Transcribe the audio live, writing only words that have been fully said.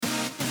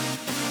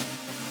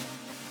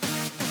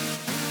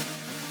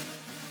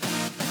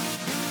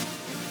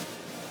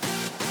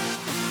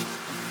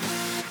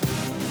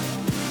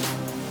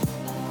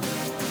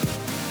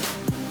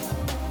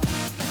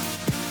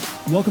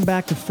Welcome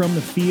back to From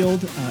the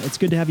Field. It's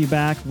good to have you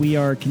back. We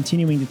are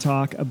continuing to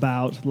talk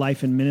about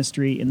life and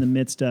ministry in the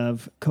midst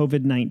of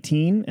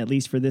COVID-19, at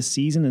least for this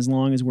season, as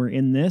long as we're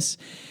in this.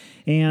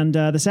 And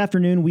this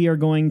afternoon, we are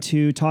going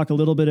to talk a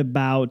little bit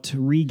about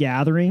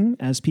regathering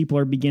as people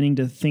are beginning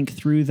to think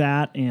through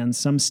that. And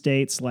some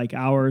states like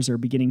ours are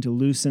beginning to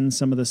loosen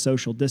some of the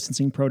social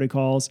distancing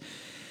protocols.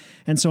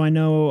 And so I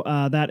know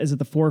that is at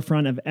the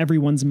forefront of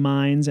everyone's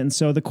minds. And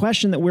so the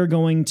question that we're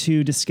going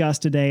to discuss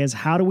today is,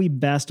 how do we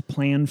best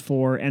plan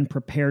for and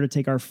prepare to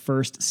take our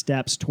first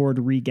steps toward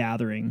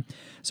regathering?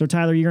 So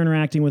Tyler, you're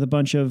interacting with a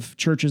bunch of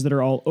churches that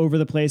are all over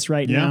the place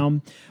right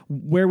now.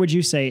 Where would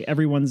you say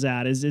everyone's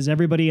at? Is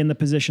everybody in the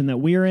position that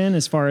we're in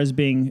as far as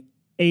being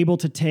able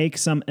to take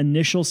some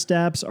initial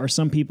steps? Are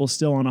some people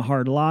still on a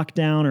hard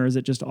lockdown, or is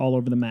it just all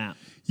over the map?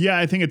 Yeah,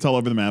 I think it's all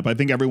over the map. I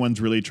think everyone's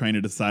really trying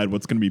to decide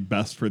what's going to be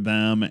best for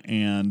them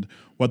and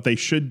what they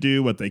should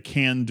do, what they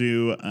can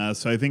do.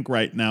 So I think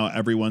right now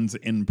everyone's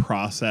in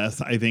process.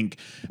 I think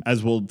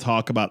as we'll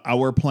talk about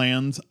our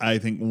plans, I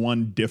think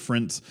one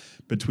difference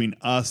between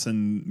us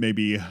and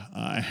maybe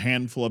a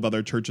handful of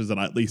other churches that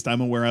at least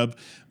I'm aware of,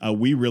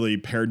 we really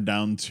pared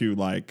down to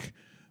like,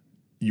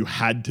 you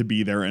had to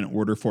be there in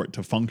order for it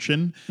to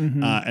function.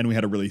 And we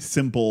had a really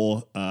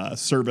simple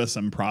service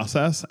and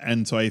process.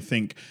 And so I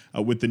think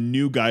with the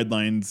new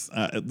guidelines,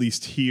 at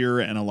least here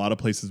and a lot of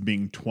places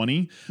being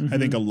 20, I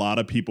think a lot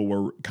of people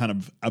were kind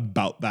of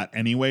about that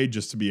anyway,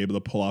 just to be able to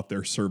pull off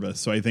their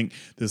service. So I think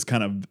this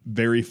kind of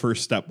very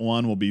first step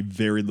one will be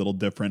very little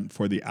different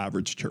for the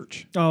average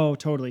church. Oh,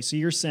 totally. So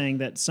you're saying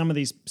that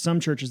some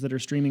churches that are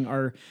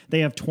streaming they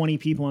have 20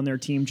 people on their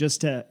team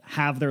just to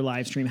have their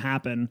live stream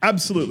happen.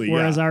 Absolutely.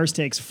 Whereas ours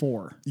takes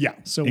 4. Yeah.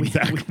 So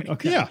exactly.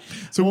 Okay. Yeah.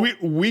 So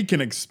we can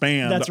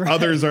expand. That's right.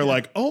 Others are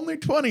like, only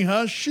 20,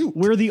 huh? Shoot.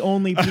 We're the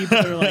only people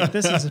that are like,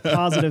 this is a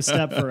positive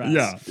step for us.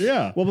 Yeah.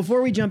 Yeah. Well,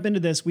 before we jump into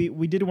this,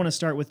 we did want to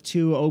start with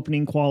 2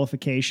 opening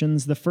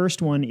qualifications. The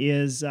first one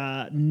is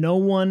no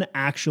one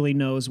actually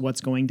knows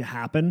what's going to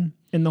happen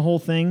in the whole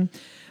thing.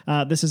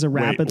 This is a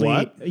rapidly...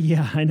 Wait, what?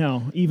 Yeah, I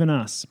know. Even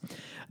us.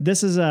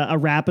 This is a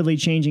rapidly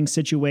changing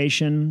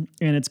situation,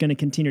 and it's going to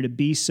continue to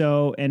be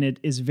so. And it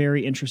is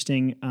very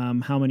interesting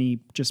how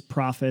many just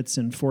prophets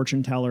and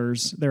fortune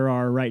tellers there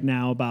are right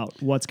now about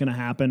what's going to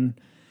happen.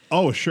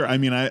 Oh, sure. I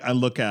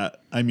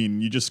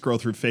mean, you just scroll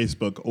through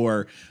Facebook,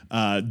 or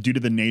due to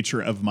the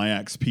nature of my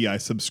XP, I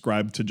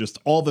subscribe to just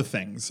all the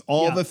things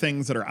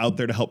that are out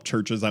there to help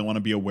churches I want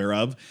to be aware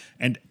of.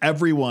 And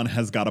everyone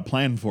has got a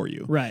plan for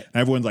you. Right.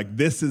 And everyone's like,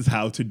 this is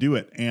how to do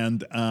it.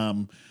 And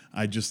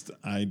I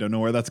don't know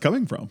where that's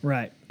coming from.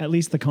 Right. At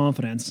least the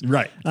confidence.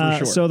 Right. For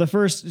sure. So the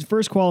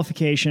first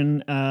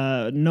qualification,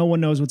 no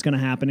one knows what's going to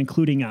happen,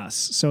 including us.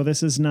 So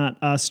this is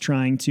not us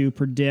trying to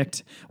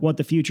predict what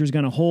the future is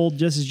going to hold.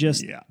 This is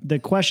just the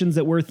questions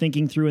that we're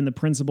thinking through and the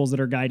principles that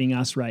are guiding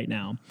us right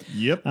now.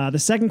 Yep. The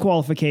second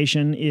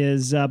qualification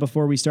is,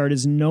 before we start,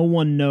 is no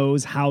one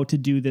knows how to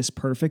do this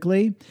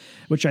perfectly,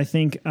 which I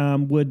think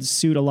would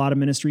suit a lot of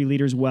ministry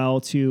leaders well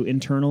to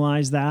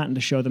internalize that and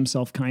to show them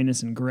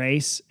self-kindness and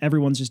grace.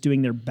 Everyone's just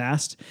doing their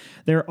best.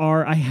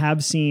 I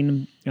have seen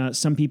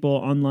some people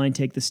online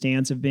take the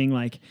stance of being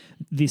like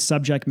the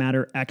subject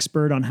matter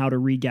expert on how to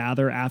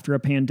regather after a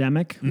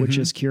pandemic, which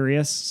is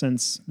curious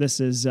since this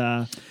is,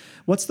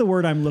 what's the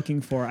word I'm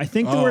looking for? I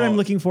think the word I'm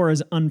looking for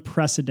is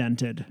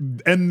unprecedented.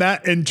 And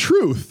that, in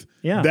truth,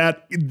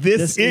 that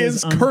this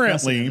is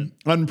currently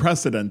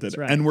unprecedented.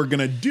 Right. And we're going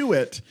to do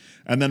it,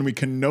 and then we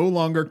can no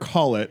longer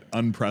call it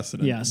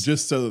unprecedented. Yes.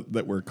 Just so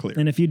that we're clear.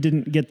 And if you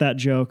didn't get that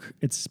joke,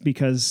 it's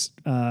because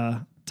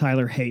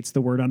Tyler hates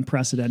the word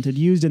unprecedented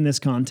used in this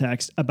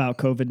context about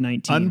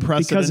COVID-19.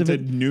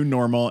 Unprecedented, new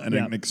normal, and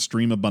an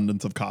extreme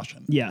abundance of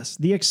caution. Yes.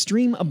 The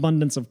extreme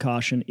abundance of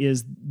caution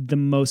is the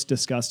most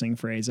disgusting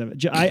phrase of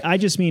it. I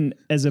just mean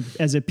as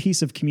a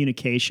piece of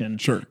communication,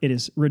 it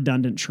is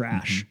redundant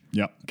trash.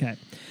 Yep. Okay.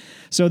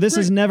 So this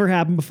has never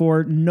happened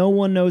before. No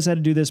one knows how to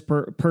do this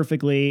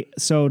perfectly.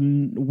 So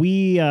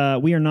we are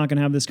not going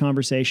to have this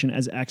conversation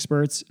as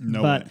experts,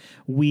 but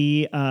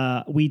we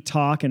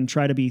talk and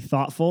try to be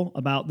thoughtful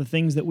about the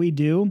things that we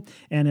do.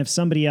 And if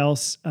somebody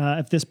else,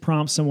 if this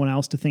prompts someone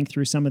else to think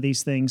through some of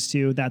these things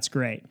too, that's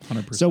great.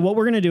 100%. So what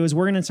we're going to do is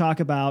we're going to talk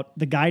about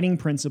the guiding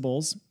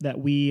principles that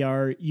we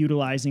are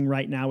utilizing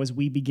right now as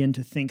we begin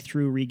to think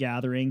through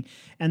regathering.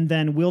 And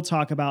then we'll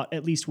talk about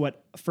at least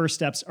what first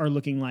steps are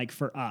looking like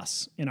for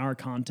us in our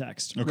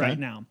context right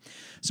now.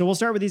 So we'll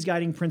start with these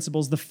guiding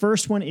principles. The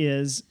first one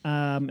is,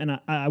 and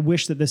I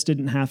wish that this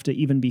didn't have to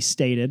even be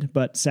stated,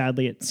 but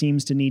sadly it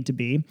seems to need to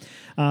be.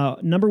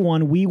 Number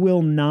one, we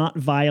will not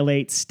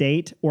violate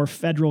state or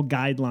federal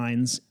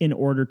guidelines in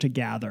order to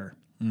gather.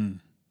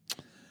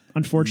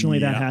 Unfortunately,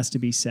 that has to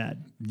be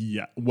said.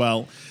 Yeah.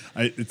 Well,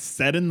 it's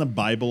said in the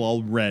Bible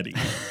already.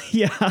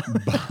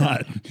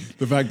 But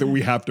the fact that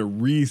we have to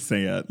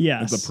re-say it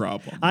is a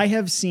problem. I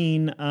have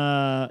seen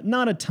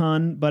not a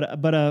ton, but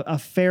a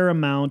fair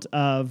amount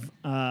of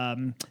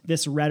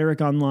this rhetoric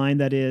online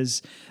that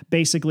is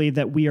basically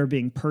that we are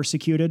being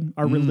persecuted.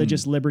 Our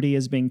religious liberty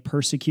is being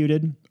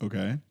persecuted.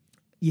 Okay.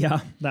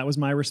 Yeah, that was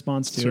my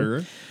response too.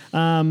 Sure.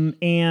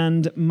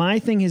 And my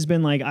thing has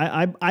been like,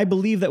 I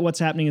believe that what's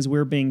happening is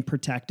we're being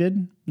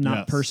protected, not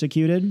Yes.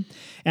 persecuted.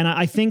 And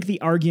I think the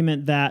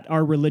argument that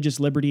our religious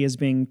liberty is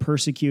being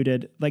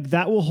persecuted, like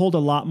that will hold a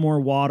lot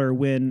more water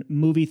when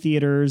movie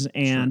theaters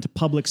and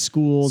public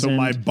schools. So and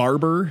my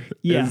barber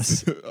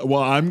Yes. is,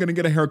 well, I'm going to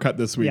get a haircut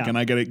this week Yeah. and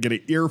I get an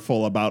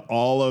earful about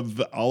all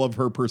of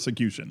her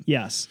persecution.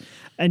 yes.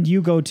 And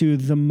you go to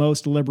the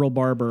most liberal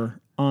barber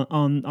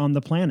on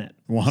the planet.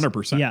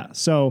 100%. Yeah.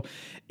 So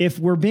if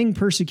we're being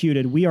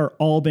persecuted, we are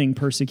all being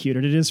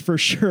persecuted. It is for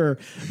sure.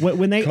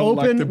 When they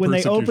open the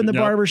persecution, yep.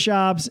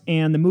 barbershops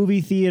and the movie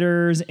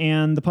theaters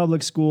and the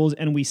public schools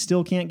and we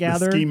still can't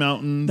gather. Ski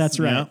mountains. That's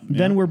right. Yeah,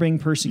 Then yeah. we're being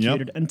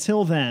persecuted. Yep.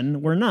 Until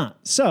then, we're not.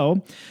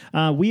 So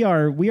we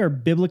are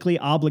biblically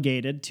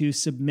obligated to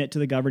submit to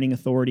the governing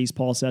authorities,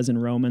 Paul says in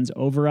Romans,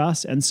 over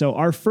us. And so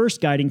our first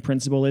guiding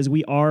principle is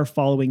we are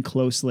following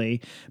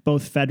closely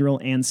both federal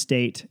and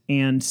state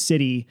and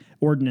city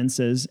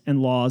ordinances and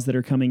laws that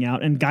are coming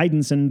out and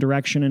guidance and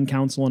direction and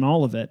counsel and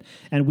all of it.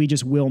 And we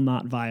just will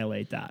not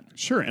violate that.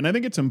 Sure. And I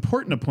think it's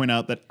important to point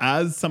out that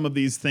as some of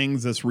these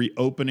things, this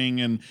reopening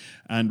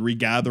and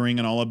regathering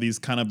and all of these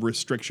kind of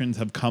restrictions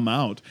have come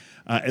out,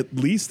 at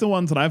least the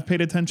ones that I've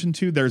paid attention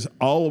to, there's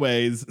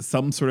always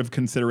some sort of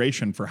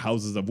consideration for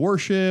houses of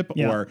worship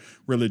Yeah. or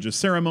religious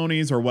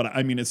ceremonies or what.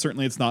 I mean,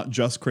 it's not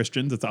just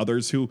Christians, it's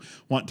others who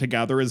want to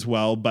gather as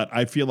well. But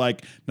I feel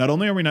like not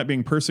only are we not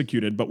being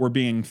persecuted, but we're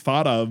being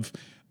thought of,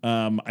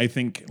 I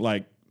think,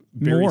 like,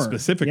 very More.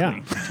 specifically.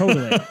 Yeah,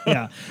 totally.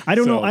 Yeah. I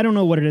don't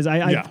know what it is.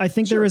 I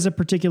think there is a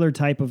particular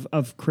type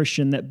of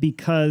Christian that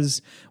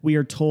because we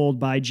are told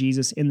by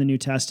Jesus in the New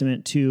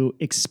Testament to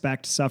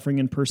expect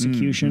suffering and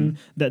persecution,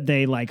 that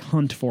they like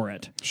hunt for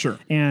it. Sure.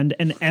 And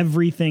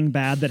everything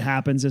bad that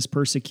happens is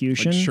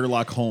persecution. Like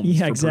Sherlock Holmes.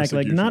 Yeah, for exactly.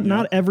 Like persecution,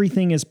 not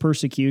everything is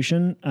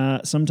persecution.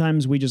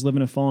 Sometimes we just live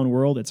in a fallen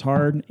world. It's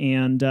hard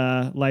and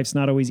life's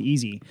not always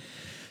easy.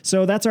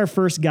 So that's our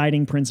first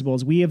guiding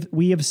principles. We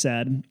have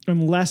said,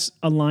 unless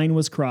a line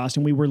was crossed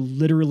and we were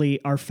literally,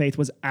 our faith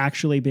was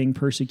actually being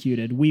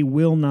persecuted, we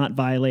will not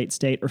violate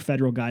state or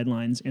federal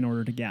guidelines in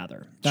order to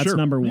gather. That's Sure.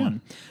 number Yeah.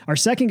 one. Our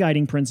second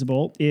guiding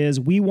principle is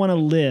we want to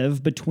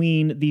live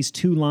between these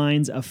two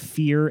lines of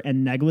fear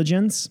and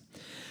negligence.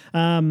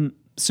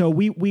 So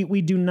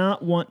we do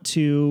not want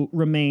to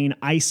remain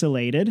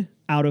isolated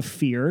out of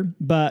fear,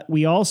 but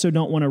we also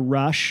don't want to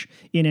rush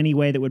in any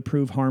way that would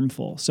prove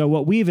harmful. So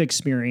what we've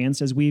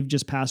experienced as we've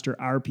just pastored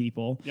our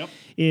people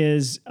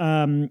is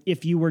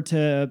if you were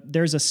to,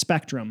 there's a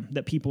spectrum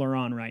that people are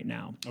on right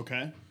now.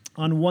 Okay.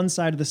 On one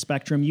side of the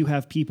spectrum, you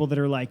have people that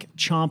are like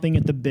chomping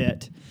at the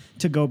bit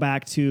to go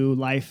back to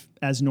life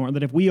as normal.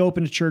 That if we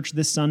opened a church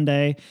this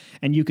Sunday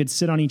and you could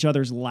sit on each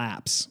other's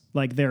laps,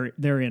 like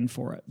they're in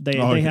for it.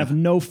 They have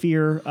no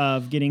fear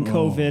of getting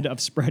COVID, of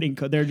spreading.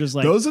 They're just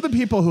like, those are the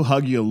people who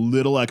hug you a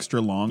little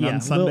extra long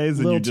on Sundays,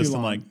 and little you just too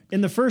long. like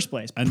in the first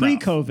place. enough.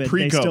 Pre-COVID,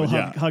 they still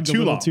hugged a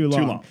little too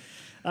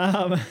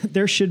long.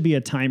 There should be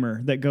a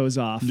timer that goes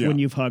off when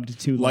you've hugged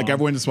too long. Like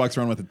everyone just walks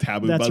around with a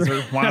taboo That's buzzer.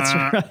 right.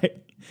 That's right.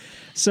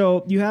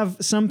 So you have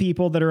some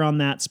people that are on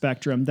that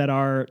spectrum that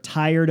are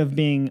tired of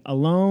being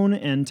alone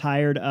and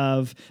tired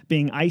of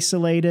being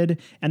isolated.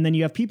 And then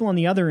you have people on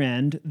the other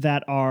end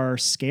that are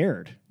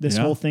scared. This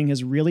whole thing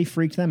has really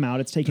freaked them out.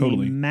 It's taken a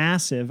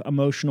massive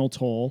emotional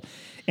toll.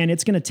 And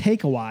it's going to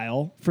take a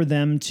while for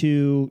them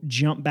to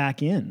jump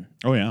back in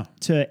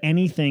to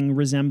anything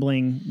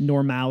resembling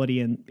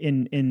normality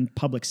in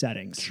public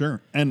settings.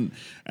 Sure. And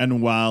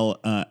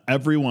while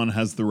everyone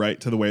has the right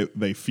to the way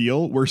they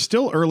feel, we're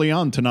still early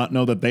on to not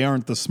know that they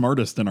aren't the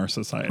smartest in our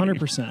society.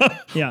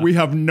 100%. Yeah. We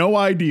have no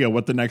idea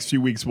what the next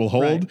few weeks will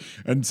hold. Right.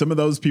 And some of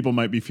those people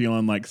might be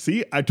feeling like,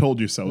 see, I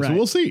told you so. Right. So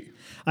we'll see.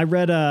 I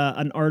read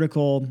an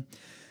article,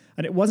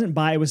 and it was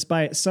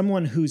by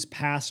someone whose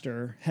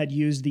pastor had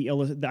used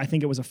I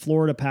think it was a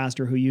Florida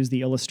pastor who used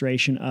the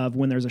illustration of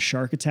when there's a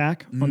shark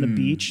attack on the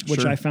beach,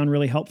 which I found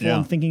really helpful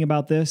in thinking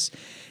about this.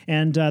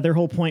 And their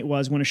whole point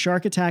was when a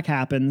shark attack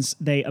happens,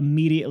 they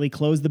immediately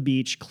close the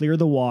beach, clear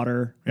the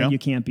water, and you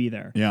can't be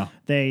there. Yeah.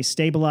 They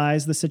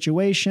stabilize the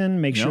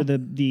situation, make sure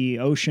the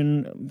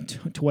ocean,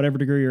 to whatever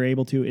degree you're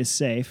able to, is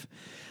safe.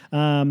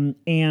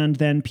 And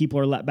then people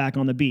are let back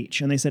on the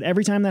beach. And they said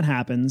every time that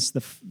happens,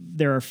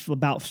 there are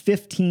about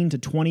 15 to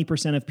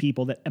 20% of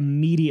people that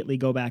immediately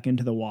go back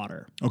into the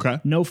water. Okay.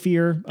 No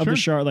fear of the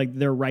shark, like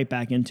they're right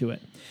back into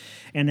it.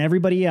 And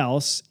everybody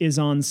else is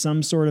on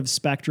some sort of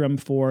spectrum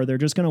for they're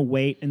just going to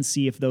wait and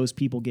see if those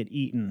people get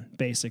eaten,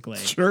 basically.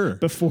 Sure.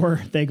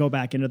 Before they go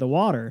back into the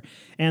water.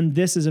 And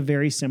this is a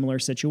very similar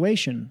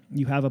situation.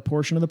 You have a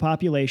portion of the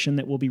population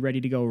that will be ready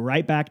to go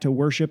right back to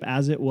worship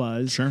as it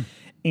was. Sure.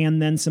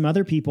 And then some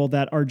other people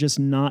that are just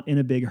not in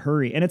a big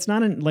hurry. And it's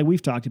not like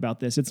we've talked about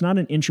this. It's not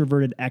an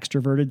introverted,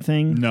 extroverted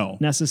thing. No.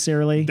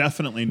 Necessarily.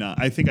 Definitely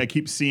not. I think I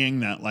keep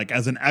seeing that, like,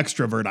 as an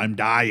extrovert, I'm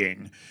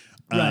dying.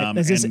 Right.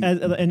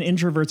 And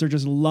introverts are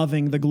just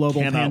loving the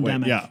global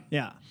pandemic. Wait. Yeah.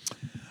 Yeah.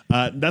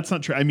 That's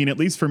not true. I mean, at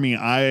least for me,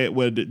 I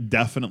would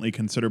definitely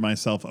consider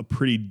myself a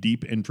pretty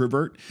deep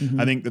introvert.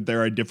 I think that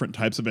there are different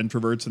types of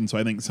introverts. And so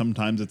I think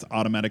sometimes it's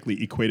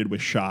automatically equated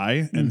with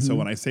shy. And so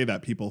when I say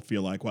that, people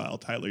feel like, well,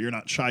 Tyler, you're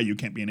not shy. You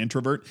can't be an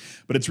introvert.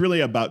 But it's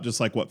really about just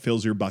like what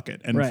fills your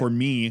bucket. And Right. for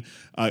me,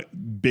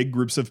 big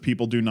groups of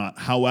people do not.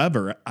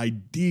 However, I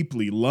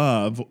deeply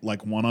love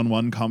like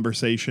one-on-one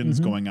conversations,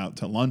 going out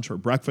to lunch or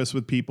breakfast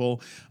with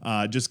people,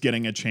 just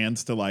getting a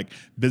chance to like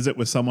visit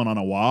with someone on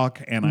a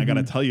walk. And I got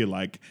to tell you,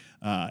 like,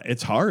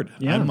 it's hard.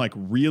 Yeah. I'm like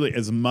really,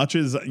 as much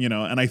as,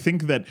 and I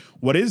think that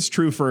what is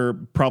true for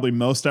probably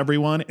most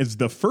everyone is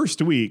the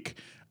first week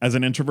as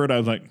an introvert, I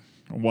was like,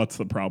 what's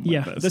the problem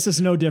with this? This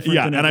is no different.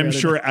 Yeah. Than And every I'm other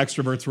sure day.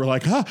 extroverts were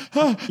like,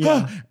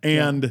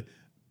 and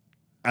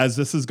as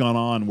this has gone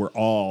on, we're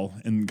all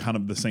in kind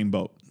of the same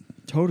boat.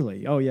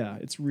 Totally. Oh, yeah.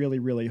 It's really,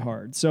 really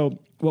hard. So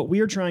what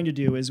we are trying to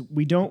do is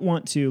we don't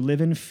want to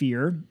live in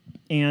fear.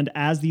 And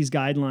as these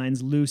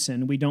guidelines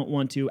loosen, we don't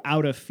want to,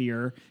 out of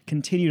fear,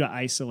 continue to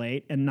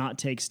isolate and not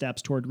take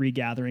steps toward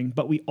regathering.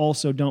 But we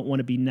also don't want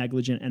to be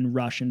negligent and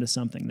rush into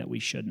something that we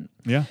shouldn't.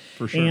 Yeah,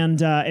 for sure. And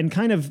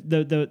kind of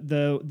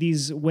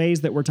these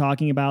ways that we're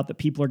talking about that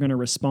people are going to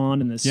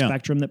respond and the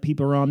spectrum that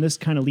people are on, this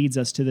kind of leads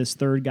us to this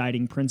third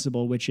guiding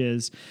principle, which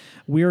is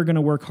we're going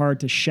to work hard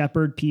to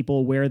shepherd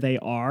people where they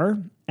are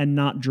and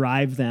not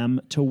drive them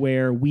to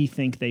where we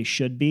think they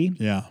should be.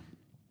 Yeah.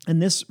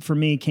 And this, for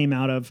me, came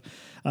out of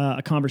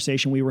a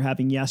conversation we were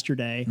having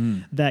yesterday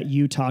that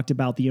you talked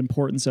about the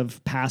importance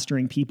of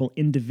pastoring people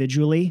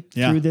individually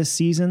through this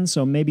season.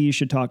 So maybe you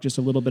should talk just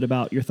a little bit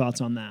about your thoughts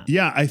on that.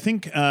 Yeah, I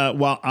think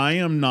while I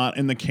am not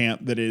in the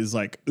camp that is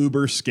like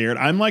uber scared,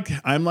 I'm like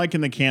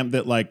in the camp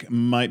that like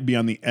might be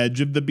on the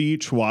edge of the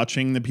beach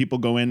watching the people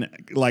go in.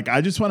 Like I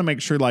just want to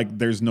make sure like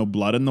there's no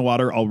blood in the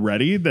water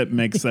already that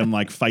makes them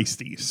like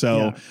feisty.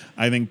 So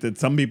I think that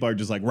some people are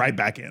just like right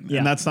back in,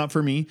 and that's not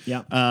for me.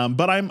 Yeah.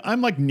 But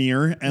I'm like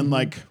near and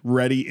like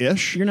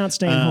ready-ish. You're not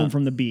staying home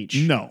from the beach.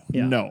 No.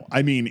 Yeah.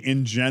 I mean,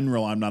 in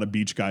general, I'm not a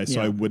beach guy,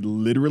 so I would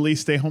literally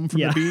stay home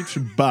from the beach.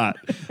 But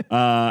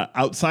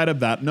outside of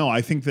that, no,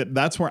 I think that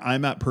that's where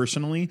I'm at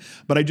personally.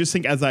 But I just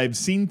think as I've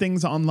seen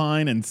things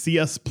online and see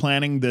us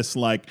planning this,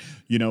 like,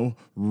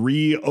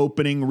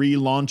 reopening,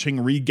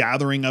 relaunching,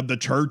 regathering of the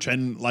church,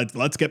 and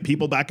let's get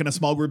people back into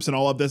small groups and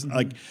all of this.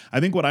 Like, I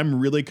think what I'm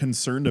really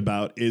concerned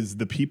about is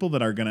the people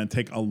that are going to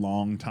take a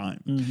long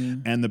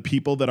time, and the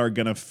people that are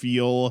going to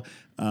feel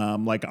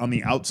like on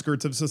the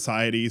outskirts of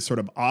society, sort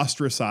of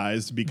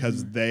ostracized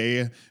because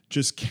they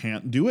just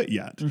can't do it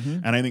yet.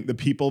 And I think the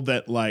people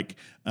that like,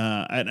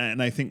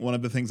 and I think one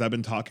of the things I've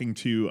been talking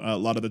to a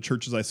lot of the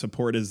churches I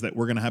support is that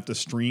we're going to have to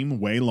stream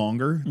way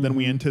longer than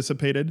we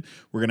anticipated.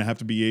 We're going to have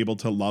to be able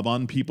to love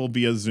on people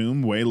via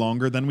Zoom way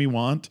longer than we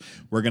want.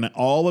 We're going to,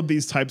 all of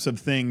these types of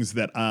things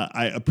that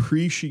I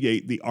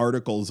appreciate the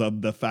articles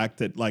of the fact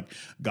that like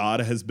God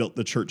has built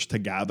the church to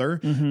gather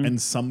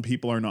and some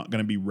people are not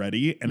going to be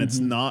ready. And it's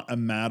not a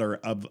matter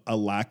of a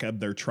lack of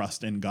their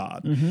trust in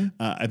God.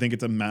 I think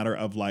it's a matter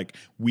of like,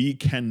 we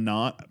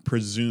cannot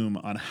presume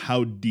on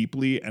how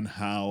deeply and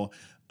how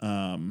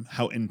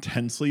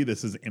intensely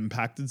this has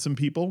impacted some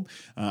people.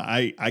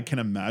 I can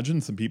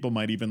imagine some people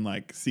might even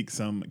like seek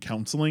some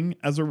counseling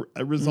as a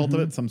result of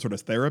it, some sort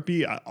of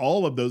therapy,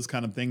 all of those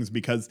kind of things,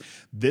 because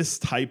this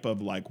type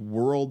of like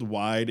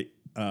worldwide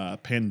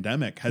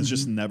pandemic has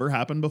just never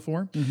happened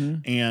before,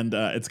 and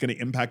it's going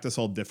to impact us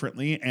all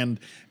differently, and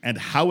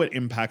how it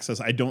impacts us.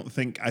 I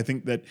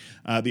think that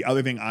the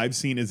other thing I've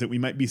seen is that we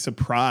might be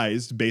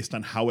surprised based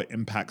on how it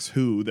impacts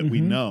who that we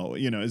know.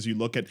 As you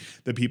look at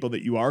the people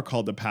that you are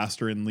called to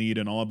pastor and lead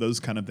and all of those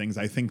kind of things,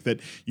 I think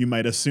that you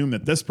might assume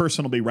that this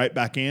person will be right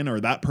back in, or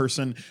that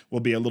person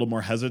will be a little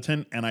more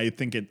hesitant. And I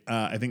think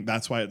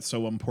that's why it's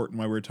so important,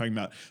 why we're talking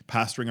about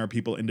pastoring our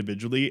people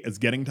individually, is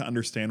getting to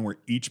understand where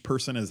each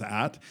person is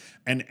at.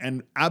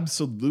 And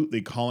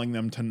absolutely calling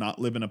them to not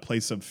live in a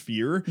place of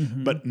fear,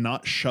 but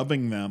not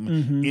shoving them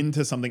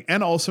into something,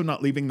 and also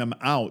not leaving them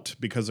out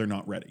because they're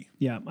not ready.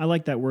 Yeah, I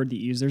like that word that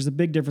you use. There's a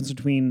big difference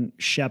between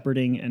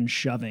shepherding and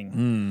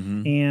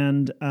shoving.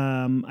 And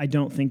I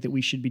don't think that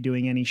we should be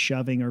doing any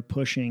shoving or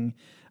pushing.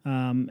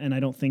 And I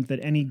don't think that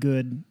any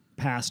good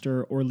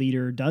pastor or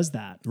leader does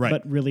that,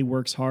 but really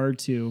works hard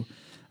to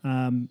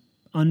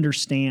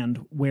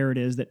understand where it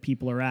is that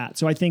people are at.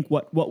 So I think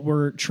what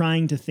we're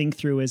trying to think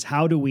through is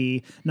how do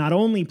we not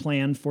only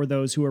plan for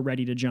those who are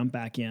ready to jump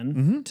back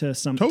in to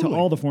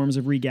all the forms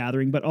of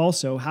regathering, but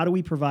also how do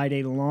we provide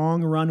a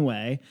long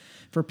runway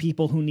for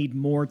people who need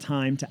more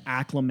time to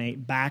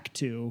acclimate back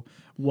to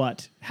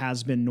what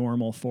has been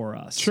normal for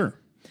us. Sure.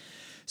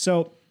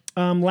 So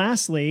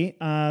lastly,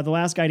 the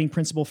last guiding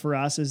principle for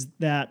us is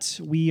that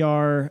we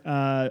are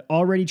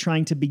already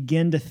trying to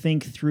begin to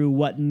think through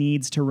what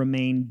needs to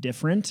remain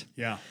different.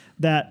 Yeah.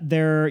 That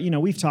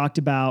we've talked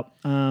about,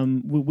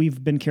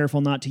 we've been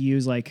careful not to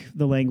use like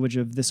the language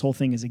of this whole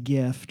thing is a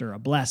gift or a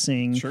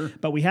blessing. Sure.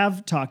 But we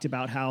have talked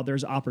about how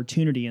there's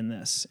opportunity in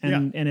this,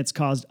 and it's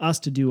caused us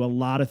to do a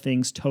lot of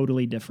things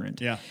totally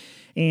different. Yeah.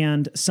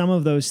 And some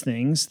of those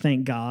things,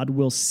 thank God,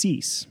 will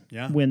cease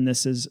when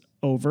this is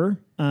over.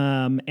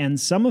 And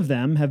some of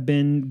them have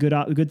been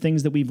good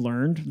things that we've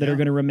learned that are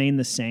going to remain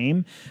the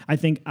same. I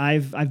think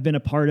I've been a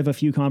part of a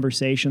few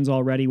conversations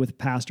already with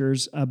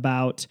pastors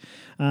about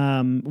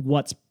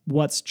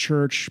what's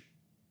church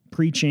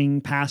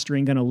preaching,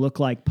 pastoring going to look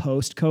like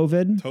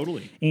post-COVID.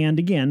 Totally. And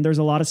again, there's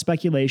a lot of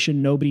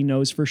speculation. Nobody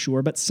knows for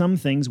sure, but some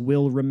things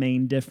will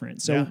remain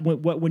different. So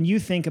when you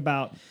think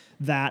about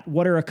that,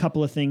 what are a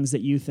couple of things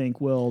that you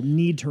think will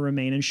need to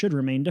remain and should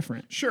remain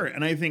different? Sure.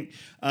 And I think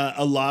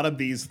a lot of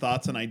these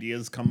thoughts and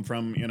ideas come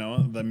from,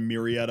 the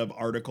myriad of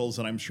articles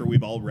that I'm sure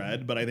we've all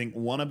read. But I think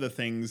one of the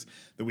things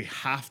that we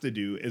have to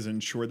do is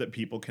ensure that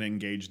people can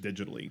engage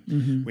digitally.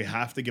 Mm-hmm. We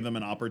have to give them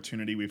an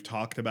opportunity. We've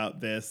talked about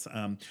this.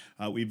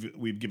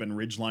 We've given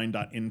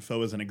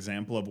ridgeline.info as an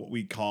example of what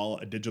we call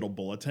a digital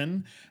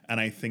bulletin. And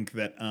I think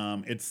that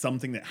it's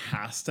something that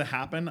has to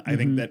happen. Mm-hmm. I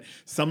think that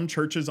some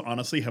churches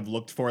honestly have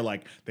looked for,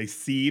 like, they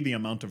see the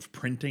amount of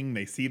printing,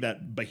 they see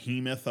that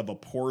behemoth of a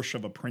Porsche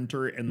of a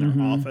printer in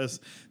their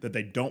office that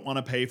they don't want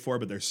to pay for,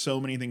 but there's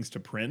so many things to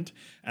print.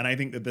 And I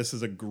think that this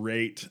is a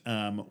great,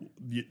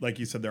 like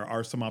you said, there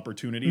are some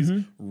opportunities.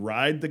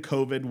 Ride the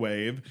COVID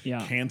wave,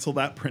 cancel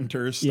that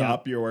printer,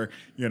 stop your,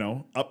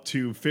 up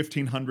to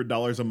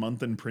 $1,500 a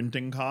month in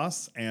printing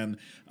costs, and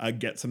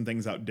get some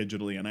things out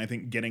digitally. And I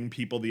think getting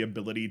people the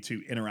ability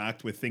to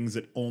interact with things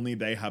that only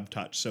they have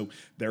touch, so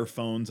their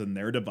phones and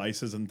their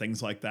devices and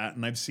things like that.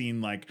 And I've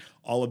seen, like,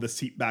 all of the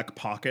seat back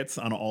pockets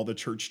on all the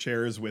church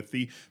chairs with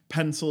the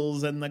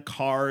pencils and the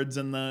cards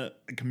and the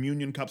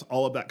communion cups,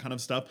 all of that kind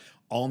of stuff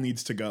all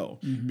needs to go,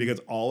 because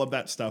all of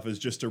that stuff is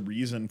just a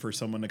reason for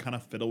someone to kind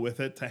of fiddle with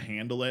it, to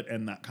handle it,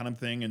 and that kind of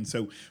thing. And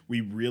so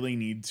we really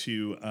need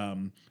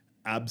to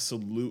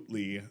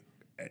absolutely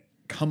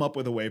come up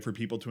with a way for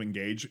people to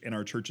engage in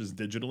our churches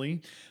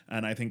digitally.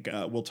 And I think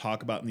we'll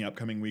talk about in the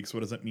upcoming weeks,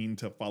 what does it mean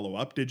to follow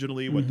up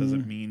digitally? What does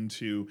it mean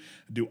to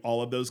do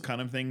all of those kind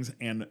of things?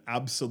 And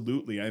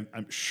absolutely,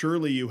 I'm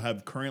surely you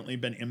have currently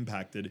been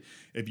impacted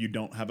if you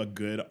don't have a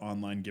good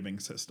online giving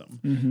system.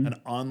 An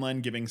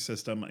online giving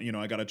system,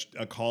 I got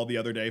a call the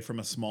other day from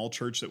a small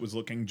church that was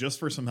looking just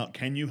for some help.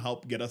 Can you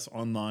help get us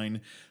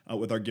online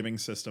with our giving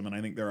system? And I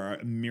think there are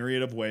a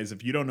myriad of ways.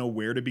 If you don't know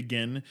where to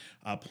begin,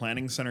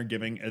 Planning Center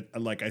Giving,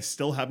 I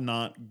still have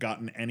not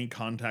gotten any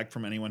contact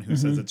from anyone who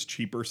says it's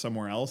cheaper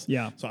somewhere else.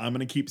 Yeah. So I'm going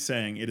to keep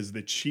saying it is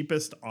the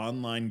cheapest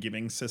online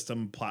giving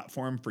system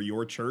platform for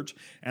your church.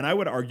 And I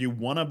would argue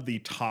one of the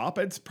top.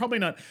 It's probably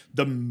not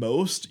the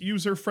most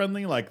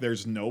user-friendly, like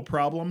there's no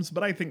problems,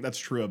 but I think that's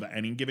true of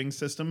any giving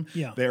system.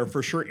 Yeah. They are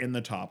for sure in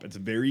the top. It's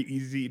very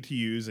easy to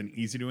use and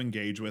easy to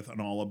engage with and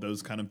all of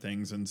those kind of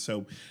things. And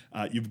so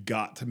you've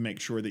got to make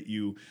sure that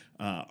you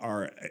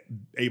are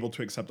able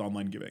to accept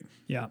online giving.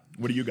 Yeah.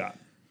 What do you got?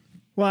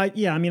 Well,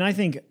 yeah, I mean, I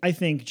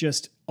think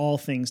just all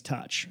things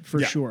touch for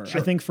sure.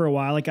 I think for a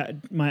while, like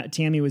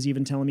Tammy was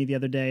even telling me the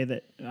other day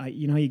that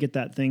you know how you get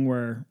that thing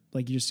where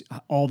like you just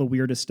all the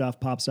weirdest stuff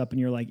pops up in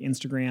your like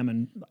Instagram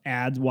and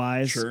ads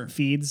wise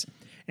feeds,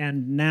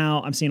 and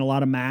now I'm seeing a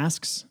lot of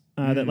masks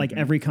that like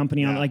every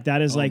company on like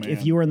that is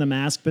if you were in the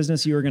mask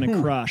business, you were going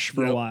to crush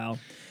for a while.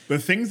 The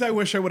things I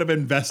wish I would have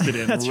invested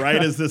in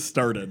right as this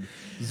started.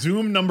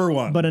 Zoom number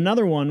one. But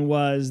another one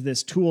was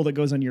this tool that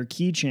goes on your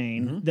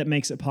keychain that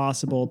makes it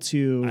possible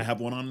to... I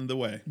have one on the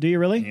way. Do you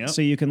really? Yep.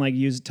 So you can like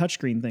use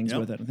touchscreen things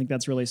with it. I think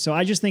that's really... So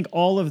I just think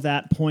all of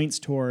that points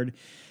toward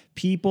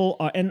people...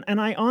 and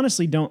I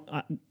honestly don't...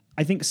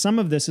 I think some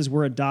of this is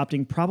we're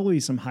adopting probably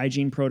some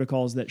hygiene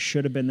protocols that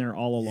should have been there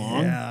all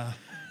along. Yeah.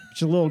 Which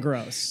is a little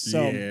gross.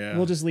 So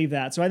we'll just leave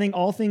that. So I think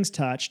all things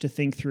touch to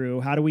think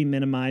through. How do we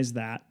minimize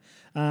that?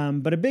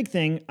 But a big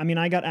thing, I mean,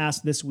 I got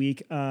asked this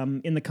week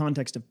in the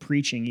context of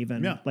preaching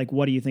even, like,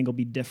 what do you think will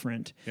be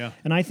different? Yeah.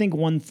 And I think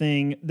one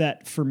thing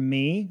that for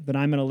me, that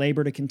I'm going to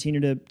labor to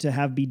continue to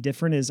have be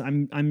different is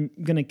I'm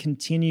going to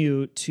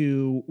continue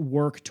to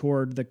work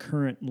toward the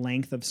current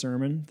length of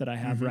sermon that I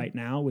have right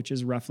now, which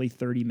is roughly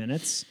 30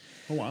 minutes.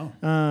 Oh, wow.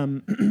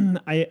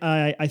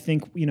 I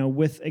think, you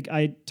know,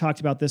 I talked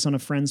about this on a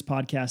friend's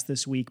podcast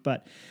this week,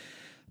 but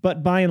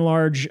by and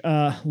large,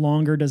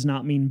 longer does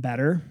not mean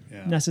better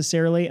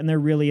necessarily. And there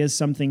really is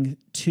something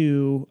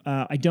to,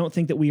 I don't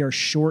think that we are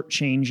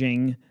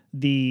shortchanging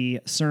the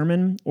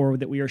sermon or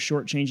that we are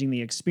shortchanging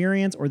the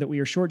experience or that we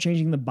are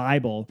shortchanging the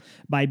Bible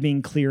by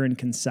being clear and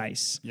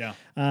concise. Yeah.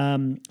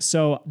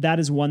 So that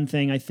is one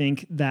thing I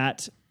think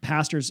that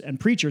pastors and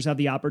preachers have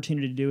the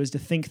opportunity to do is to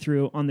think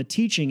through on the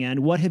teaching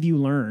end, what have you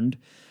learned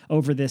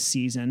over this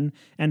season,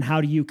 and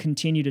how do you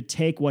continue to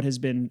take what has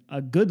been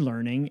a good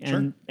learning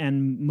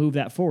and move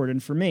that forward?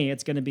 And for me,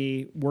 it's going to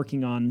be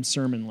working on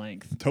sermon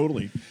length.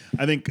 Totally.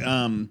 I think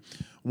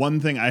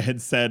one thing I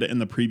had said in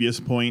the previous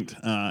point,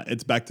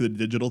 it's back to the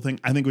digital thing.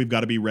 I think we've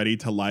got to be ready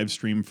to live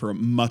stream for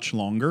much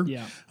longer.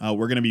 Yeah.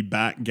 We're going to be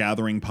back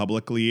gathering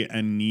publicly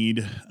and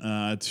need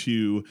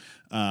to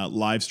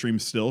live stream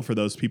still for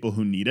those people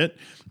who need it.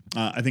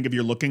 I think if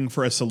you're looking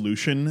for a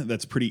solution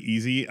that's pretty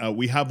easy,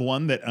 we have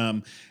one that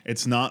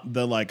it's not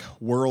the like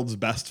world's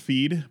best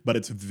feed, but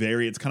it's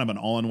kind of an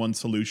all-in-one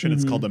solution.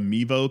 It's called a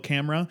Mevo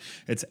camera.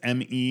 It's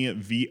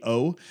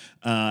MEVO.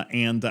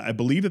 And I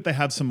believe that they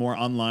have some more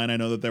online. I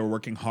know that they were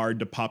working hard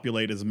to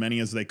populate as many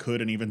as they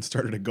could and even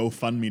started a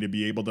GoFundMe to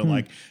be able to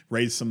like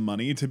raise some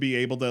money to be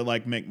able to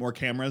like make more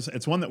cameras.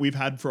 It's one that we've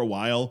had for a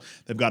while.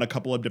 They've got a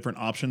couple of different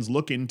options.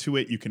 Look into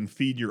it. You can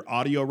feed your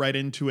audio right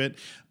into it.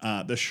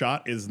 The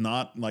shot is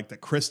not like the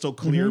crystal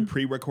clear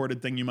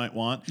pre-recorded thing you might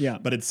want. Yeah.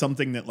 But it's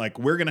something that like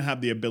we're going to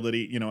have the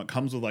ability, it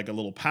comes with like a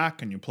little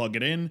pack and you plug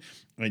it in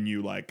and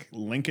you like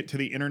link it to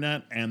the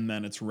internet and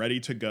then it's ready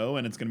to go.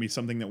 And it's going to be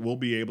something that we'll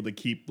be able to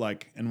keep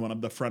like in one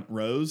of the front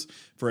rows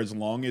for as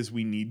long as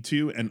we need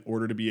to in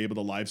order to be able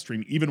to live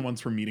stream, even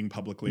once we're meeting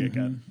publicly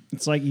again.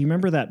 It's like, you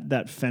remember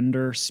that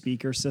Fender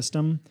speaker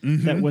system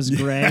that was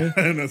gray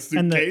and a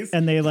suitcase.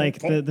 and they like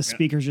the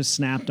speakers just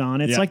snapped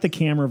on. It's like the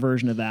camera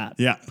version of that.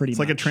 Yeah. Pretty it's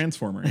much. like a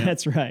transformer. Yeah.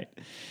 That's right.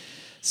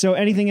 So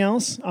anything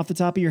else off the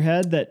top of your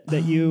head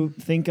that you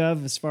think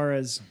of as far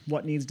as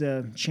what needs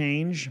to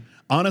change?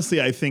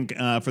 Honestly, I think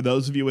for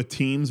those of you with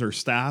teams or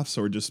staffs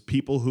or just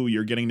people who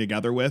you're getting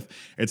together with,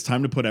 it's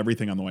time to put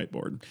everything on the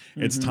whiteboard.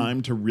 It's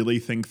time to really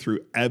think through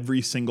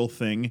every single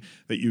thing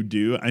that you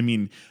do. I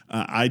mean,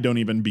 I don't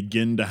even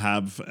begin to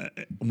have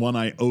one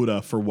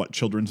iota for what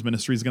children's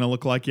ministry is going to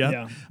look like yet.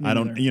 Yeah, I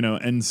don't,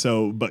 and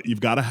so, but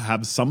you've got to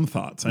have some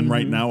thoughts. And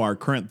right now, our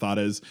current thought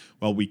is,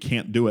 well, we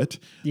can't do it.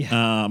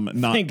 Yeah.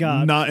 Thank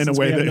God, not in a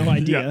way that, no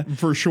idea. Yeah,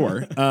 for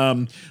sure.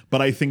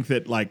 But I think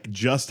that like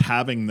just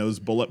having those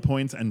bullet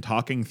points and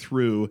talking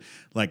through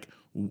like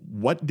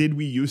what did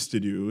we used to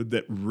do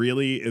that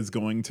really is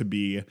going to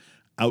be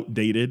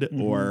outdated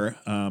or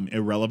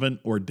irrelevant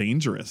or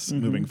dangerous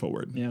moving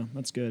forward. Yeah,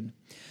 that's good.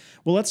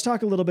 Well, let's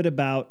talk a little bit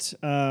about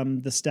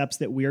the steps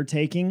that we're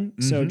taking.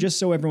 So just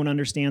so everyone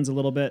understands a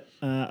little bit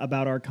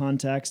about our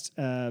context,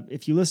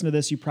 if you listen to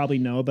this, you probably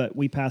know, but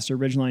we pastor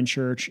Ridgeline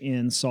Church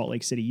in Salt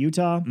Lake City,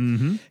 Utah.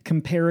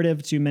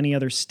 Comparative to many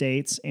other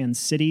states and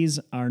cities,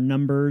 our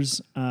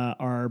numbers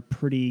are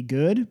pretty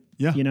good.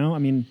 Yeah. I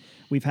mean,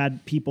 we've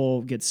had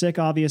people get sick,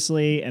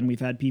 obviously, and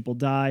we've had people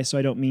die. So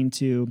I don't mean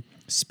to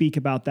speak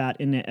about that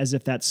as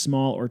if that's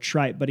small or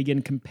trite, but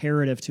again,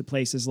 comparative to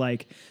places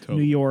like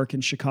New York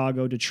and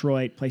Chicago,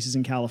 Detroit, places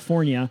in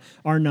California,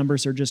 our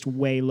numbers are just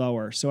way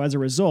lower. So as a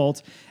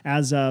result,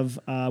 as of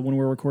when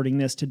we're recording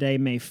this today,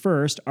 May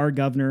 1st, our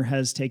governor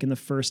has taken the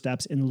first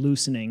steps in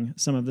loosening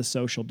some of the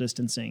social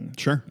distancing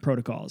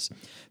protocols.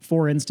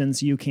 For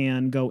instance, you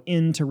can go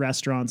into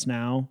restaurants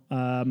now,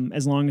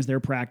 as long as they're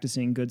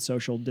practicing good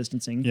social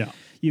distancing. Yeah.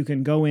 You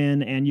can go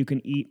in and you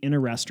can eat in a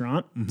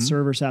restaurant.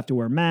 Servers have to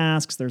wear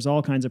masks. There's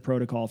all kinds of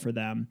protocol for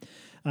them.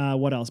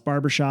 What else?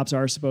 Barbershops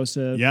are supposed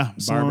to,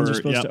 salons are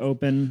supposed to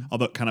open. All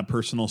that kind of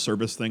personal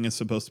service thing is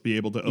supposed to be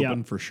able to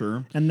open for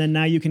sure. And then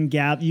now you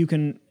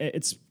can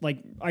it's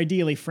like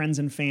ideally friends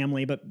and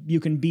family, but you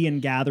can be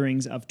in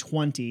gatherings of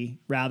 20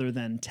 rather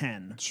than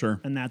 10. Sure.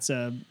 And that's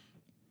a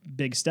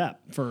big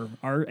step for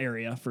our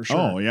area for sure.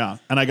 Oh, yeah.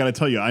 And I got to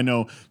tell you, I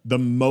know the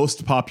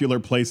most popular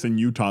place in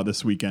Utah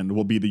this weekend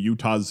will be the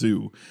Utah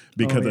Zoo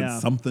because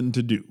it's something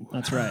to do.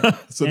 That's right.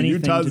 So the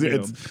Utah Zoo,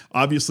 it's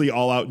obviously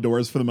all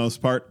outdoors for the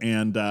most part,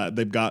 and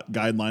they've got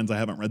guidelines. I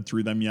haven't read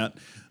through them yet.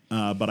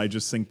 But I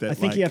just think that I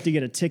think you have to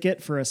get a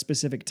ticket for a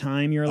specific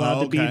time you're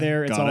allowed to be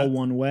there. It's all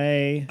one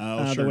way,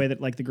 the way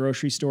that like the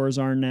grocery stores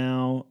are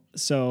now.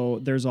 So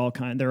there are all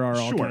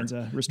kinds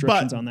of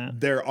restrictions on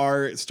that. There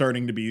are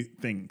starting to be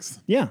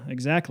things. Yeah,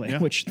 exactly. Yeah.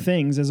 Which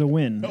things is a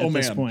win at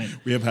this point.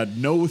 We have had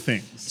no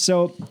things.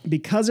 So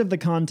because of the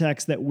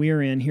context that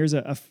we're in, here's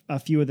a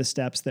few of the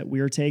steps that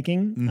we're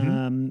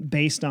taking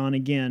based on,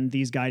 again,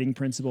 these guiding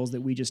principles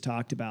that we just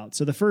talked about.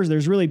 So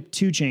there's really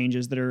two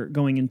changes that are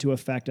going into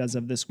effect as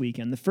of this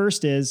weekend. The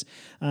first is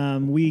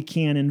we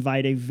can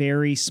invite a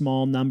very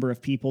small number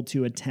of people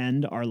to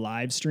attend our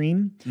live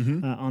stream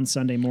on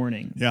Sunday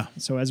morning. Yeah.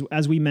 So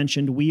as we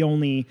mentioned, we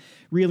only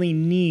really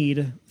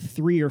need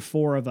 3 or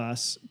 4 of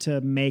us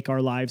to make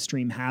our live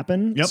stream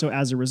happen. Yep. So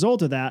as a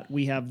result of that,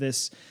 we have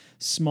this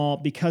small,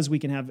 because we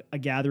can have a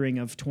gathering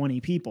of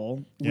 20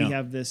 people, we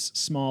have this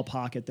small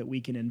pocket that we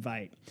can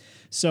invite.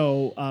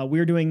 So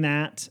we're doing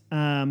that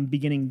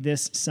beginning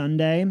this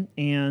Sunday,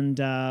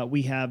 and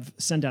we have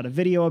sent out a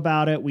video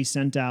about it. We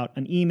sent out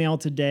an email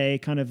today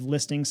kind of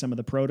listing some of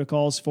the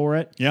protocols for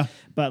it. Yeah.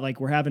 But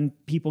like we're having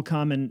people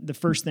come, and the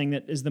first thing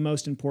that is the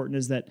most important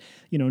is that,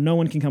 no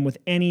one can come with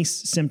any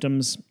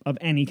symptoms of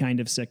any kind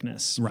of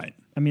sickness. Right.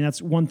 I mean,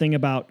 that's one thing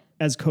about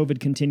as COVID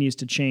continues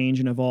to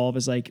change and evolve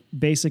is like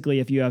basically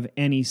if you have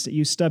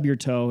you stub your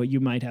toe, you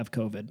might have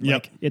COVID. Yep.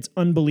 Like it's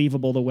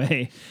unbelievable the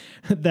way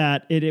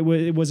that it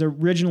was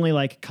originally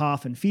like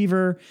cough and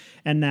fever,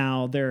 and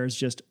now there's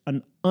just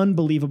an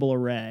unbelievable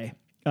array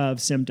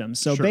of symptoms.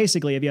 So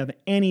basically, if you have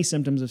any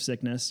symptoms of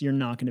sickness, you're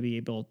not going to be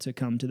able to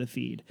come to the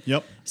feed.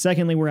 Yep.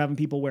 Secondly, we're having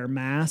people wear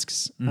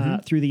masks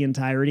through the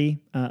entirety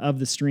of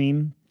the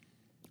stream.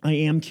 I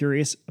am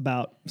curious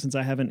about, since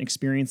I haven't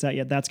experienced that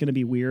yet, that's going to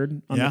be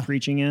weird on the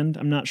preaching end.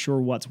 I'm not sure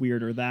what's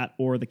weirder, that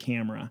or the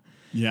camera.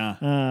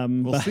 Yeah.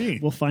 We'll see.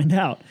 We'll find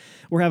out.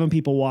 We're having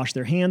people wash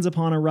their hands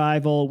upon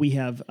arrival. We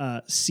have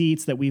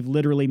seats that we've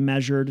literally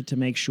measured to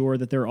make sure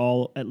that they're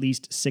all at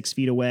least 6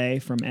 feet away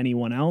from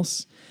anyone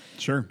else.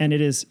 Sure. And it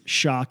is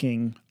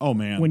shocking. Oh,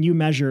 man. When you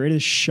measure, it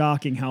is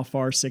shocking how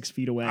far 6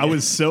 feet away. I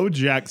was so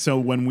jacked. So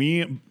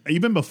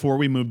even before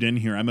we moved in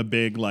here, I'm a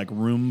big like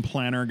room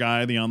planner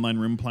guy, the online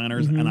room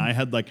planners. And I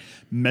had like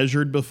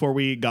measured before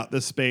we got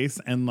this space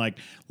and like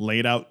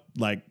laid out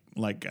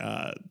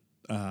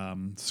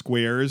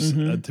squares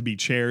to be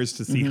chairs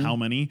to see how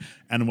many.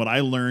 And what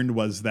I learned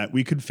was that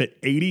we could fit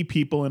 80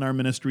 people in our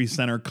ministry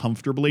center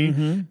comfortably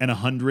and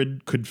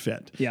 100 could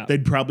fit. Yeah.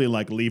 They'd probably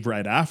like leave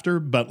right after,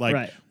 but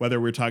like whether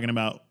we're talking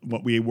about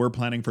what we were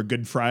planning for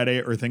Good Friday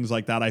or things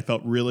like that, I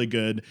felt really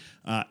good.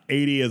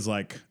 80 is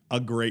like a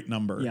great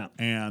number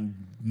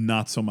and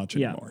not so much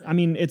anymore. I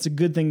mean, it's a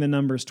good thing the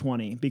number's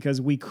 20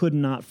 because we could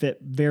not fit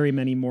very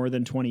many more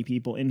than 20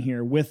 people in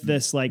here with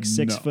this like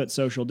 6 foot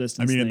social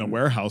distance. I mean, thing. in the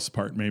warehouse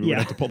part, maybe we'd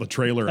have to pull the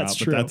trailer out,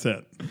 true. but that's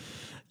it.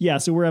 Yeah,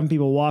 so we're having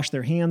people wash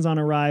their hands on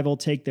arrival,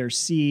 take their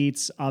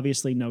seats,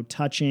 obviously no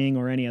touching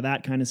or any of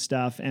that kind of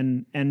stuff.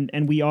 And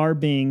we are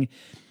being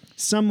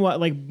somewhat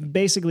like,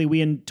 basically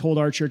we told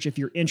our church, if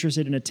you're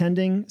interested in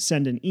attending,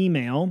 send an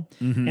email.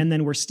 And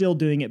then we're still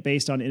doing it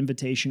based on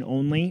invitation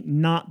only,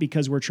 not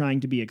because we're trying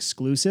to be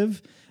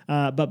exclusive,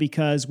 but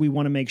because we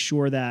want to make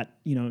sure that,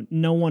 you know,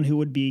 no one who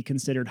would be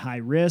considered high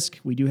risk.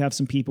 We do have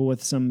some people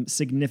with some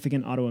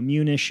significant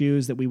autoimmune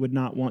issues that we would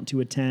not want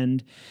to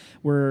attend.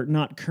 We're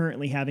not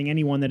currently having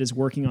anyone that is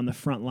working on the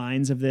front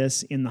lines of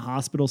this in the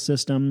hospital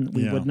system.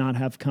 We would not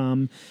have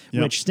come,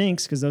 which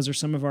stinks because those are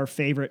some of our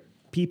favorite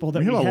people that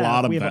we have. A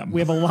lot of them.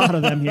 We have a lot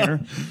of them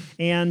here.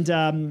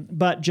 And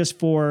but just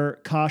for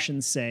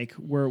caution's sake,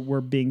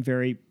 we're being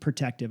very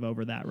protective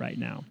over that right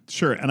now.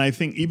 Sure. And I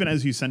think even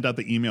as you sent out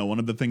the email, one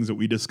of the things that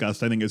we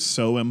discussed I think is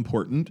so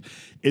important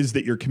is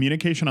that your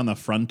communication on the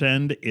front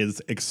end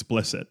is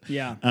explicit.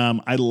 Yeah.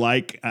 I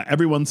like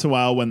every once in a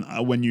while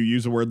when you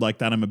use a word like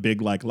that, I'm a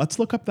big like, let's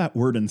look up that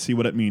word and see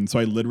what it means. So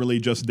I literally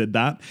just did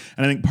that.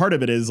 And I think part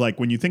of it is like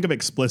when you think of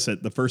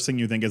explicit, the first thing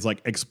you think is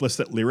like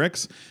explicit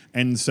lyrics.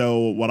 And so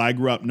what I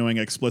grew up knowing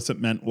explicit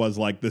meant was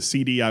like the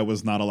CD I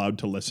was not allowed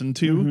to listen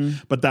to.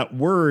 But that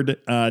word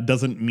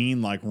doesn't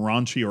mean like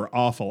raunchy or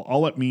awful.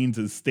 All it means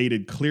is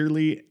stated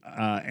clearly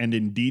and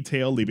in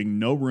detail, leaving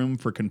no room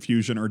for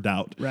confusion or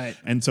doubt. Right.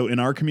 And so in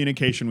our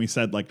communication, we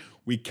said like,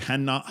 we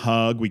cannot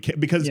hug. We can't,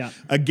 because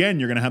again,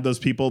 you're going to have those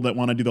people that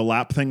want to do the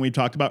lap thing we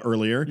talked about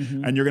earlier.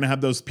 And you're going to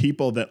have those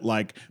people that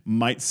like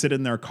might sit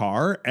in their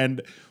car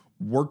and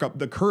work up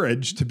the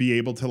courage to be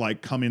able to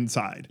like come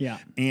inside. Yeah.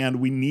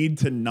 And we need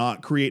to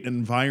not create an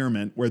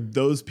environment where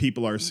those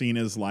people are seen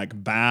as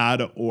like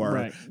bad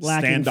or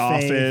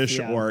standoffish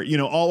or, you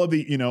know, all of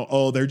the, you know,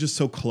 oh, they're just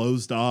so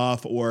closed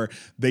off or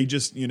they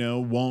just, you know,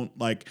 won't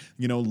like,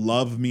 you know,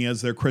 love me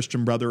as their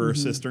Christian brother or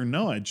sister.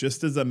 No, it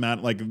just is a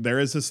matter. Like there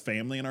is this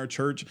family in our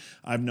church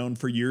I've known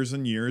for years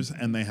and years,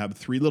 and they have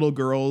 3 little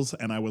girls,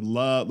 and I would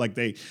love, like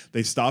they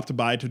stopped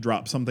by to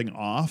drop something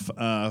off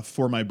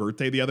for my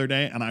birthday the other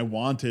day, and I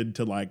wanted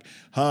to like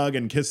hug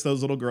and kiss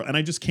those little girls, and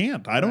I just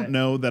can't. I don't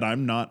know that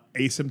I'm not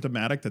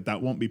asymptomatic,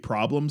 that won't be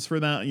problems for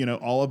that, you know,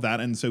 all of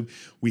that. And so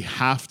we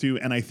have to,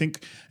 and I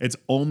think it's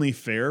only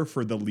fair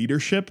for the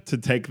leadership to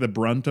take the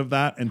brunt of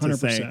that and 100%. To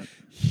say,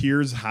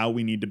 here's how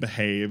we need to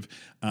behave.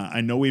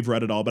 I know we've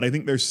read it all, but I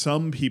think there's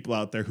some people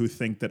out there who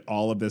think that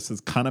all of this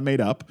is kind of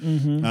made up.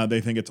 They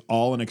think it's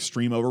all an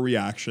extreme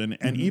overreaction.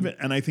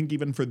 And I think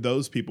even for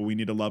those people, we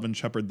need to love and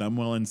shepherd them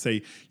well and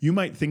say, you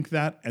might think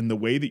that, and the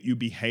way that you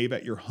behave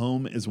at your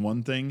home is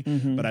one thing,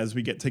 but as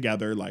we get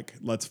together, like,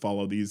 let's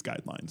follow these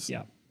guidelines.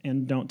 Yeah.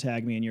 And don't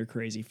tag me in your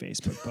crazy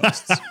Facebook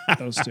posts.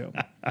 Those two.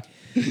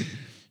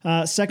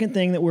 Second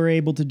thing that we're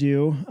able to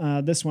do,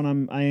 this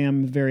one I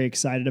am very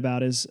excited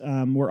about, is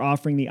we're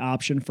offering the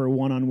option for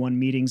one-on-one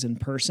meetings in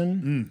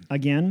person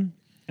again.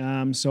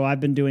 So I've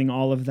been doing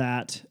all of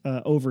that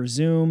over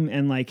Zoom,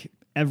 and like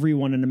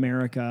everyone in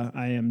America,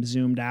 I am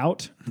Zoomed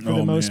out for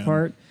the most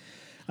part.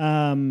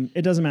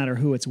 It doesn't matter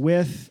who it's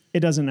with. It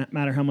doesn't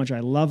matter how much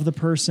I love the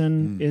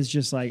person. It's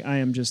just like I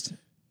am just.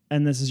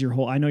 And this is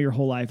I know your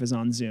whole life is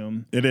on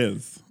Zoom. It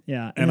is.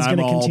 Yeah. And it's going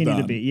to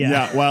continue to be.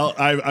 Yeah. Well,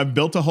 I've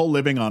built a whole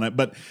living on it,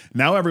 but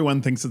now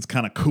everyone thinks it's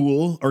kind of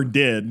cool, or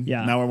did.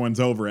 Yeah. Now everyone's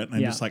over it. And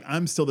I'm just like,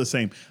 I'm still the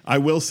same. I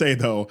will say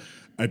though,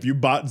 if you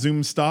bought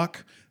Zoom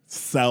stock,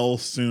 sell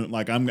soon.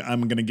 Like I'm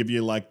going to give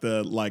you like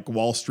the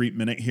Wall Street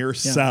minute here.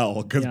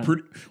 Sell, because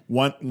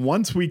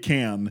once we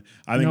can,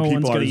 I think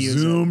people are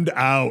zoomed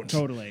out.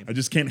 Totally. I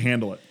just can't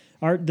handle it.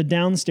 The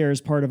downstairs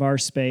part of our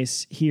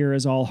space here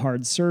is all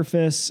hard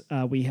surface.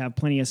 We have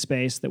plenty of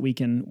space that we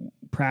can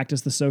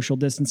practice the social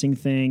distancing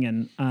thing.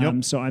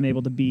 And so I'm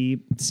able to be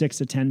 6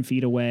 to 10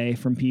 feet away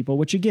from people,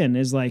 which again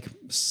is like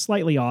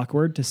slightly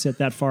awkward to sit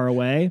that far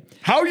away.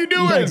 How you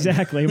doing? Yeah,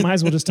 exactly. Might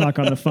as well just talk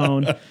on the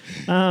phone.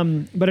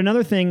 But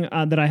another thing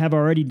that I have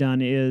already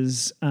done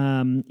is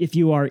if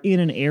you are in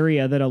an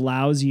area that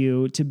allows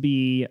you to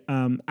be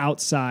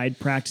outside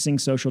practicing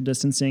social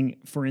distancing,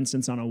 for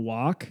instance, on a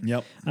walk,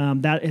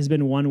 that has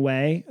been one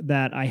way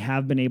that I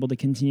have been able to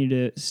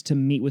continue to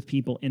meet with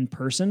people in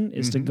person,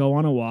 is to go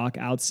on a walk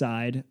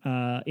outside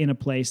in a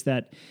place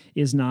that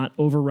is not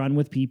overrun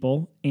with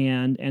people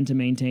and to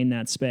maintain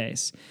that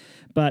space.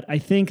 But I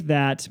think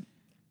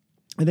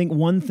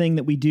one thing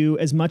that we do,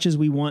 as much as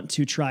we want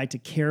to try to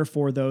care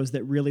for those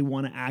that really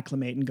want to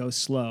acclimate and go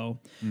slow,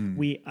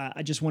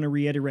 I just want to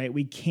reiterate,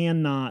 we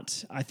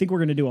cannot, I think we're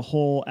going to do a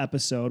whole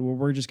episode where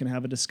we're just going to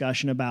have a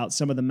discussion about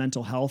some of the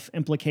mental health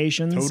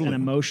implications and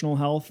emotional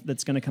health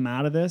that's going to come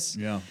out of this.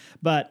 Yeah.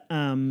 But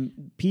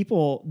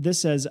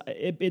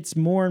it's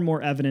more and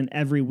more evident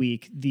every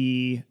week,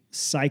 the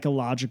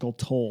psychological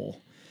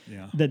toll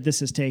that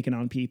this has taken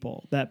on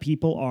people, that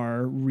people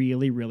are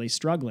really, really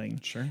struggling.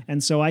 Sure.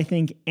 And so I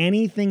think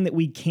anything that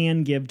we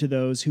can give to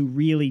those who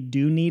really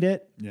do need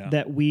it,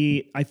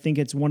 I think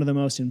it's one of the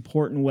most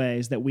important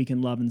ways that we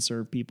can love and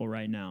serve people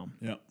right now.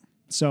 Yeah.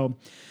 So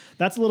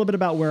that's a little bit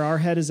about where our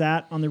head is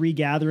at on the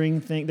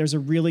regathering thing. There's a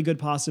really good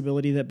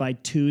possibility that by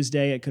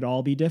Tuesday it could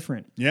all be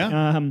different.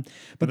 Yeah.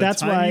 But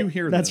that's why you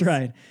hear that's this.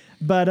 right.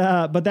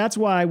 But that's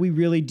why we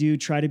really do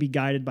try to be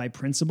guided by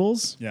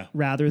principles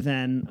rather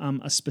than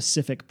a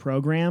specific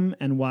program,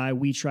 and why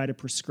we try to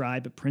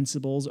prescribe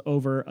principles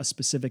over a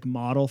specific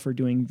model for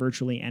doing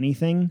virtually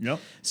anything. Yep.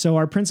 So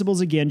our principles,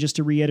 again, just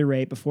to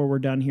reiterate before we're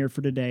done here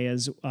for today,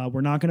 is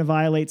we're not going to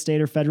violate state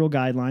or federal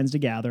guidelines to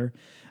gather.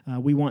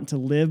 We want to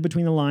live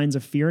between the lines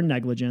of fear and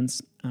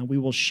negligence. We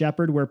will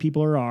shepherd where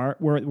people are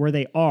where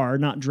they are,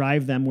 not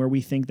drive them where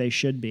we think they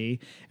should be.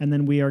 And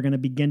then we are going to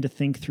begin to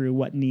think through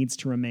what needs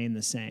to remain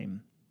the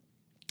same.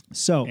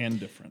 So and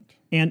different.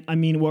 And I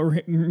mean,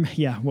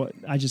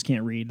 I just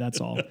can't read. That's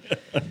all.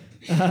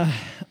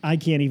 I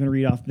can't even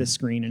read off this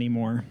screen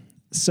anymore.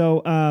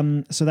 So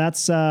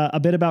that's a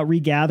bit about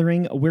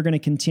regathering. We're going to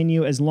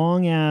continue as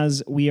long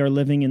as we are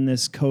living in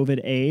this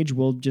COVID age.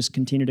 We'll just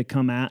continue to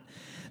come at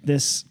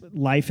this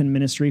life and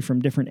ministry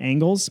from different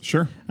angles.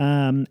 Sure.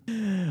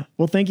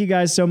 Well, thank you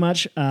guys so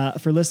much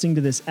for listening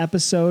to this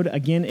episode.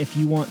 Again, if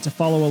you want to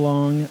follow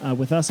along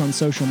with us on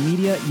social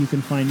media, you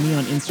can find me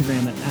on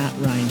Instagram at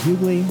Ryan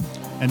Hughley.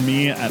 And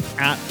me at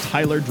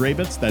Tyler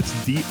Dravitz. That's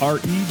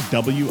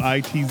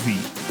DREWITZ.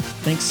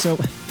 Thanks so.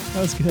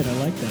 That was good. I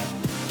like that.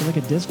 You're like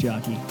a disc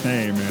jockey.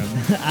 Hey, man.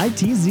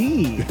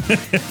 ITZ.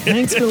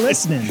 Thanks for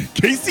listening.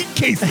 Casey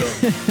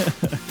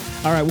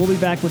Kasem. All right, we'll be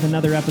back with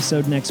another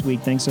episode next week.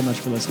 Thanks so much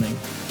for listening.